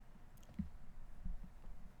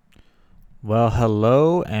Well,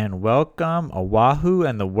 hello and welcome, Oahu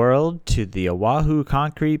and the world, to the Oahu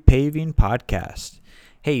Concrete Paving podcast.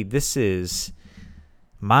 Hey, this is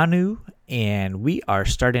Manu, and we are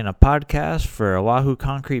starting a podcast for Oahu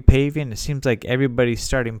Concrete Paving. It seems like everybody's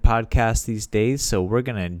starting podcasts these days, so we're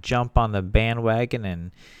going to jump on the bandwagon and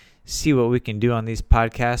see what we can do on these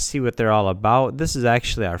podcasts, see what they're all about. This is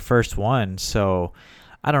actually our first one, so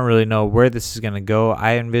I don't really know where this is going to go.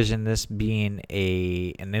 I envision this being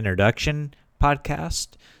an introduction podcast.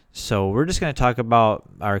 So we're just going to talk about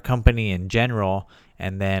our company in general,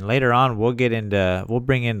 and then later on we'll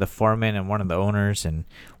bring in the foreman and one of the owners, and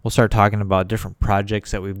we'll start talking about different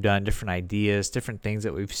projects that we've done, different ideas, different things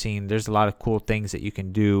that we've seen. There's a lot of cool things that you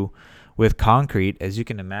can do with concrete. As you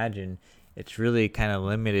can imagine, it's really kind of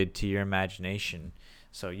limited to your imagination.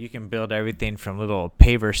 So you can build everything from little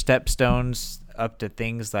paver stepstones up to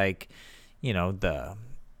things like, the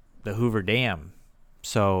Hoover Dam.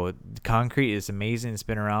 So concrete is amazing. It's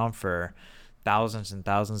been around for thousands and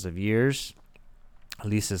thousands of years, at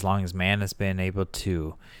least as long as man has been able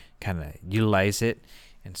to kind of utilize it.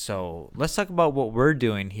 And so let's talk about what we're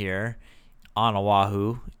doing here on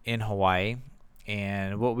Oahu in Hawaii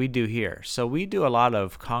and what we do here. So we do a lot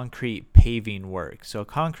of concrete paving work. So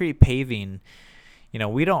concrete paving,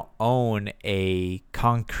 we don't own a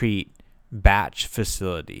concrete batch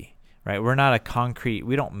facility, right? We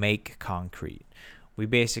don't make concrete. We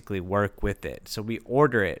basically work with it. So we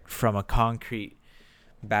order it from a concrete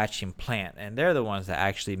batching plant, and they're the ones that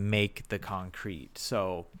actually make the concrete.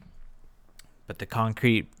 But the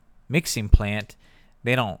concrete mixing plant,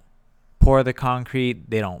 they don't pour the concrete,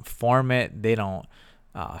 they don't form it, they don't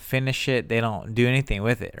finish it, they don't do anything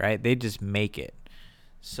with it, right? They just make it.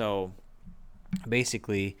 So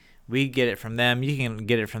basically, we get it from them. You can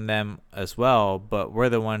get it from them as well, but we're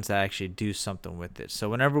the ones that actually do something with it. So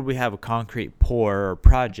whenever we have a concrete pour or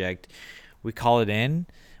project, we call it in.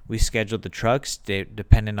 We schedule the trucks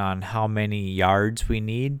depending on how many yards we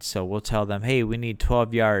need. So we'll tell them, hey, we need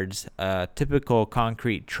 12 yards. A typical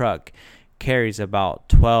concrete truck carries about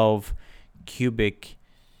 12 cubic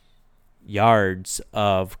yards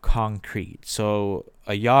of concrete. So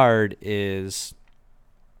a yard is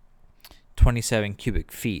 27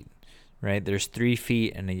 cubic feet, right? There's 3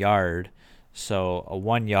 feet in a yard. So a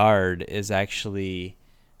 1 yard is actually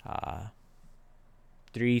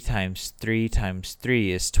 3 times 3 times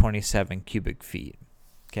 3 is 27 cubic feet.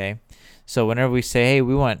 Okay. So whenever we say, hey,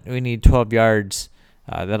 we need 12 yards,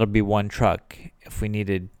 that'll be one truck. If we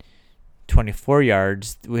needed 24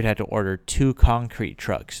 yards, we'd have to order 2 concrete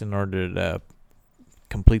trucks in order to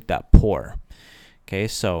complete that pour. Okay.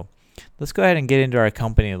 So let's go ahead and get into our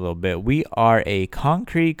company a little bit. We are a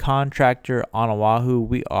concrete contractor on Oahu.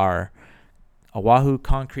 We are Oahu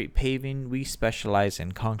Concrete Paving. We specialize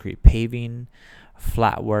in concrete paving,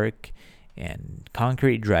 flat work, and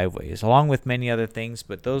concrete driveways, along with many other things,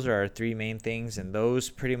 but those are our 3 main things. And those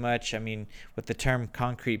pretty much, with the term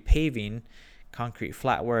concrete paving, concrete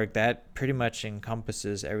flat work, that pretty much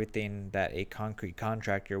encompasses everything that a concrete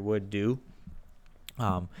contractor would do.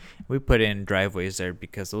 We put in driveways there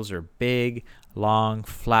because those are big, long,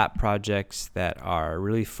 flat projects that are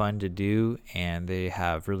really fun to do, and they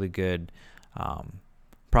have really good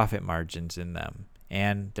profit margins in them,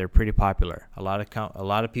 and they're pretty popular. A lot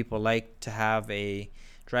of people like to have a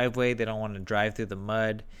driveway. They don't want to drive through the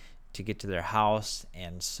mud to get to their house,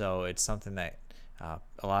 and so it's something that a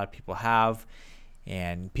lot of people have.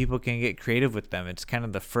 And people can get creative with them. It's kind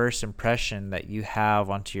of the first impression that you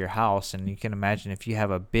have onto your house. And you can imagine if you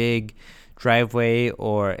have a big driveway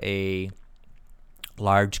or a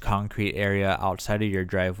large concrete area outside of your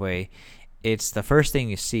driveway, it's the first thing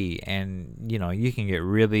you see. And, you can get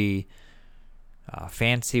really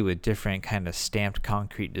fancy with different kind of stamped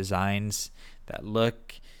concrete designs that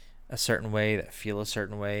look a certain way, that feel a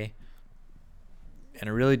certain way. And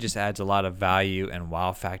it really just adds a lot of value and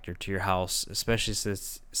wow factor to your house, especially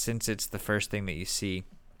since it's the first thing that you see.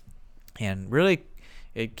 And really,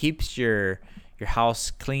 it keeps your house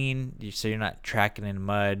clean, so you're not tracking in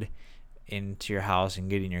mud into your house and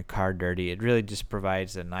getting your car dirty. It really just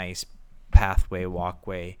provides a nice pathway,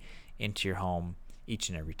 walkway into your home each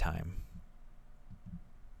and every time.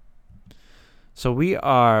 So we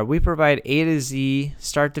provide A to Z,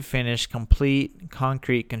 start to finish, complete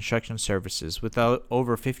concrete construction services. With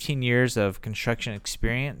over 15 years of construction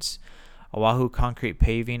experience, Oahu Concrete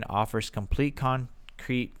Paving offers complete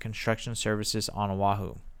concrete construction services on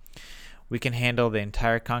Oahu. We can handle the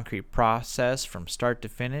entire concrete process from start to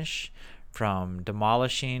finish, from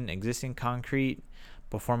demolishing existing concrete,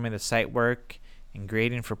 performing the site work, and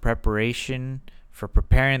grading for preparation, for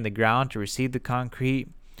preparing the ground to receive the concrete,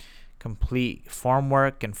 complete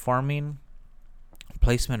formwork and forming,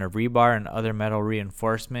 placement of rebar and other metal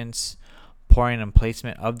reinforcements, pouring and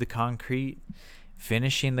placement of the concrete,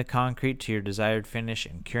 finishing the concrete to your desired finish,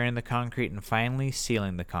 and curing the concrete, and finally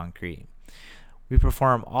sealing the concrete. We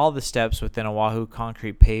perform all the steps within Oahu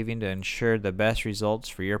Concrete Paving to ensure the best results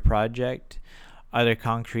for your project. Other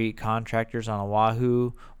concrete contractors on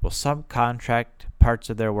Oahu will subcontract parts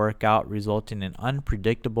of their work out, resulting in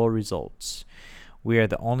unpredictable results. We are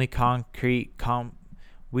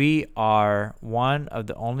one of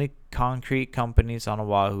the only concrete companies on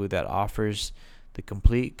Oahu that offers the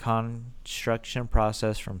complete construction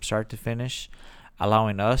process from start to finish,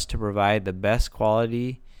 allowing us to provide the best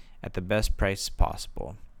quality at the best price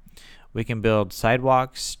possible. We can build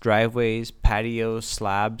sidewalks, driveways, patios,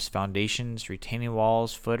 slabs, foundations, retaining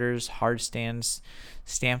walls, footers, hardstands,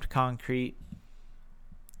 stamped concrete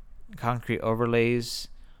overlays,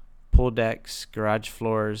 pool decks, garage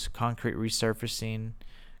floors, concrete resurfacing,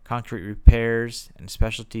 concrete repairs, and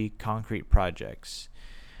specialty concrete projects.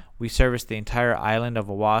 We service the entire island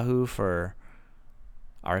of Oahu for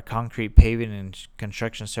our concrete paving and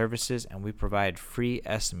construction services, and we provide free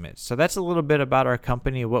estimates. So that's a little bit about our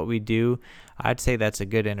company, what we do. I'd say that's a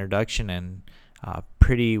good introduction and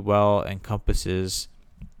pretty well encompasses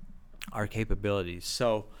our capabilities.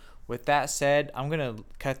 So with that said, I'm going to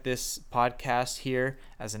cut this podcast here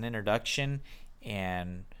as an introduction,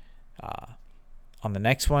 and on the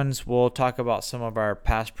next ones, we'll talk about some of our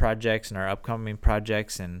past projects and our upcoming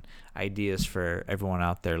projects and ideas for everyone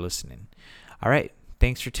out there listening. All right.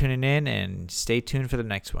 Thanks for tuning in, and stay tuned for the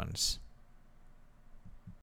next ones.